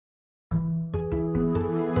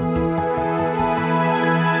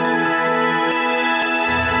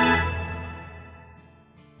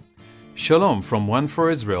Shalom from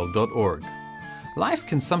oneforisrael.org. Life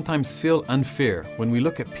can sometimes feel unfair when we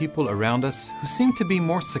look at people around us who seem to be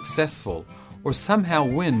more successful or somehow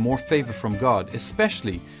win more favor from God,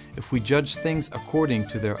 especially if we judge things according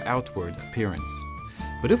to their outward appearance.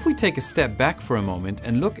 But if we take a step back for a moment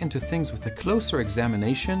and look into things with a closer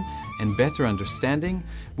examination and better understanding,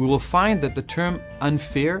 we will find that the term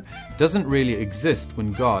unfair doesn't really exist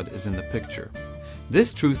when God is in the picture.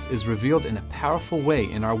 This truth is revealed in a powerful way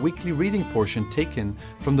in our weekly reading portion taken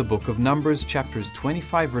from the book of Numbers, chapters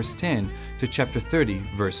 25 verse 10 to chapter 30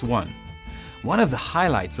 verse 1. One of the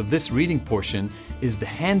highlights of this reading portion is the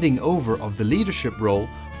handing over of the leadership role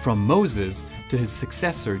from Moses to his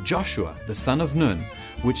successor Joshua, the son of Nun,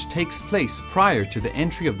 which takes place prior to the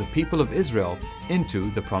entry of the people of Israel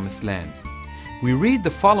into the Promised Land. We read the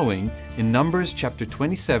following in Numbers chapter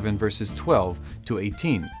 27 verses 12 to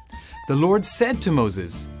 18. The Lord said to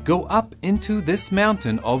Moses, "Go up into this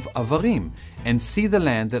mountain of Avarim and see the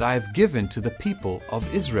land that I have given to the people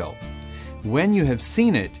of Israel. When you have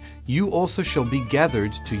seen it, you also shall be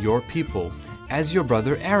gathered to your people, as your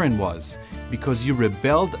brother Aaron was, because you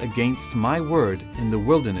rebelled against my word in the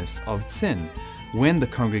wilderness of Tzin, when the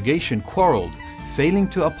congregation quarreled, failing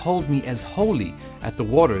to uphold me as holy at the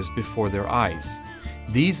waters before their eyes.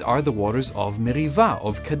 These are the waters of Merivah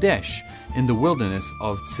of Kadesh, in the wilderness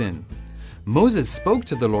of Tzin." Moses spoke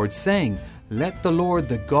to the Lord, saying, "Let the Lord,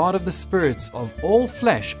 the God of the spirits of all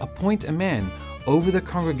flesh, appoint a man over the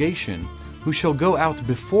congregation, who shall go out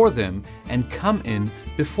before them and come in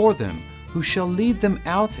before them, who shall lead them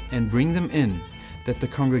out and bring them in, that the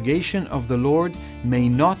congregation of the Lord may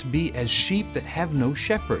not be as sheep that have no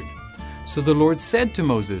shepherd." So the Lord said to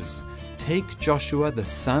Moses, "Take Joshua the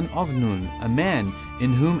son of Nun, a man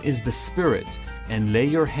in whom is the Spirit, and lay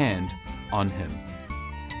your hand on him."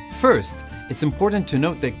 First, it's important to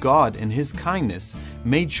note that God, in His kindness,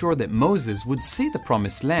 made sure that Moses would see the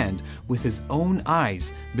Promised Land with his own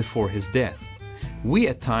eyes before his death. We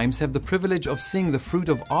at times have the privilege of seeing the fruit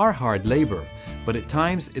of our hard labor, but at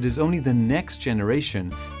times it is only the next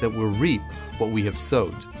generation that will reap what we have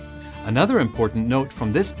sowed. Another important note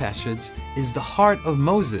from this passage is the heart of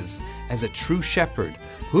Moses as a true shepherd,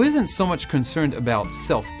 who isn't so much concerned about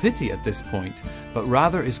self-pity at this point, but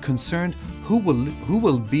rather is concerned who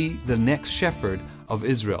will be the next shepherd of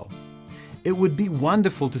Israel. It would be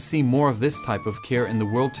wonderful to see more of this type of care in the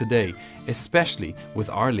world today, especially with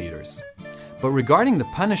our leaders. But regarding the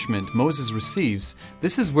punishment Moses receives,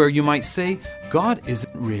 this is where you might say, God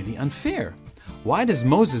isn't really unfair. Why does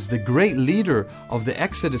Moses, the great leader of the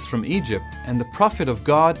Exodus from Egypt and the prophet of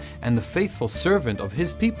God and the faithful servant of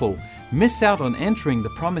His people, miss out on entering the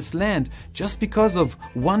Promised Land just because of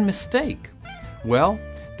one mistake? Well,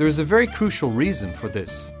 there is a very crucial reason for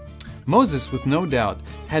this. Moses, with no doubt,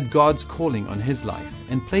 had God's calling on his life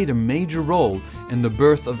and played a major role in the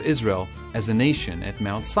birth of Israel as a nation at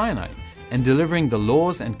Mount Sinai and delivering the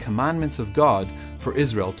laws and commandments of God for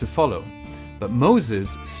Israel to follow. But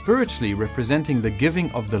Moses, spiritually representing the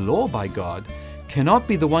giving of the law by God, cannot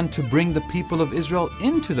be the one to bring the people of Israel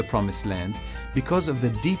into the Promised Land because of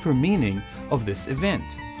the deeper meaning of this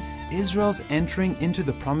event. Israel's entering into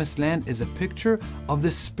the Promised Land is a picture of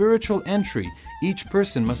the spiritual entry each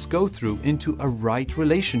person must go through into a right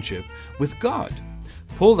relationship with God.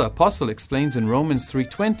 Paul the Apostle explains in Romans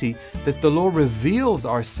 3:20 that the law reveals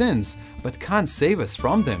our sins but can't save us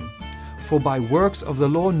from them. For by works of the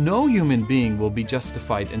law no human being will be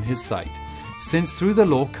justified in his sight, since through the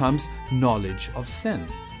law comes knowledge of sin.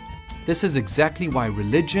 This is exactly why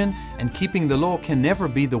religion and keeping the law can never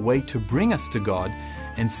be the way to bring us to God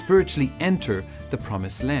and spiritually enter the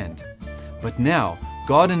Promised Land. But now,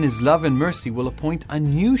 God in His love and mercy will appoint a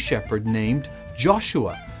new shepherd named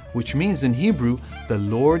Joshua, which means in Hebrew, the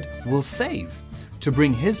Lord will save, to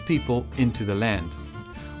bring His people into the land.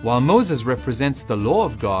 While Moses represents the law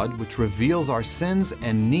of God, which reveals our sins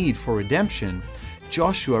and need for redemption,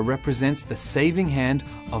 Joshua represents the saving hand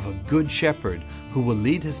of a good shepherd who will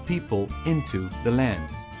lead his people into the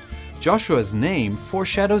land. Joshua's name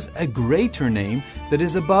foreshadows a greater name that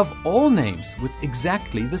is above all names with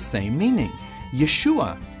exactly the same meaning,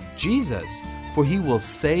 Yeshua, Jesus, for He will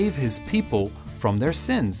save His people from their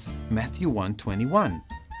sins, Matthew 1:21.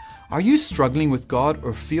 Are you struggling with God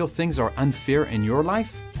or feel things are unfair in your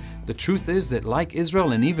life? The truth is that like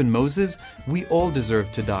Israel and even Moses, we all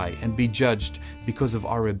deserve to die and be judged because of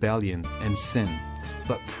our rebellion and sin.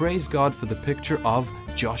 But praise God for the picture of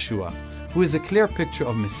Joshua, who is a clear picture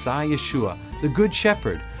of Messiah Yeshua, the Good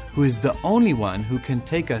Shepherd, who is the only one who can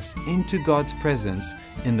take us into God's presence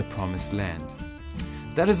in the Promised Land.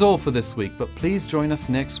 That is all for this week, but please join us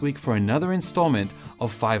next week for another installment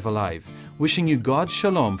of 5 Alive, Wishing you God's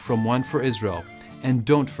shalom from One for Israel, and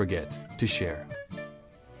don't forget to share.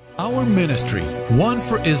 Our ministry, One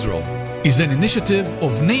for Israel, is an initiative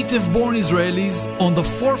of native-born Israelis on the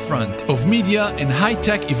forefront of media and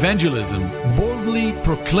high-tech evangelism, boldly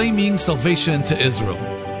proclaiming salvation to Israel.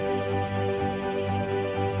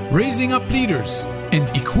 Raising up leaders and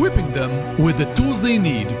equipping them with the tools they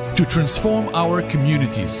need to transform our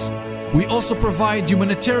communities. We also provide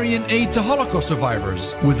humanitarian aid to Holocaust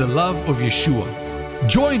survivors with the love of Yeshua.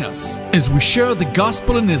 Join us as we share the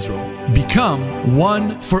gospel in Israel. Become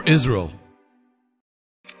One for Israel.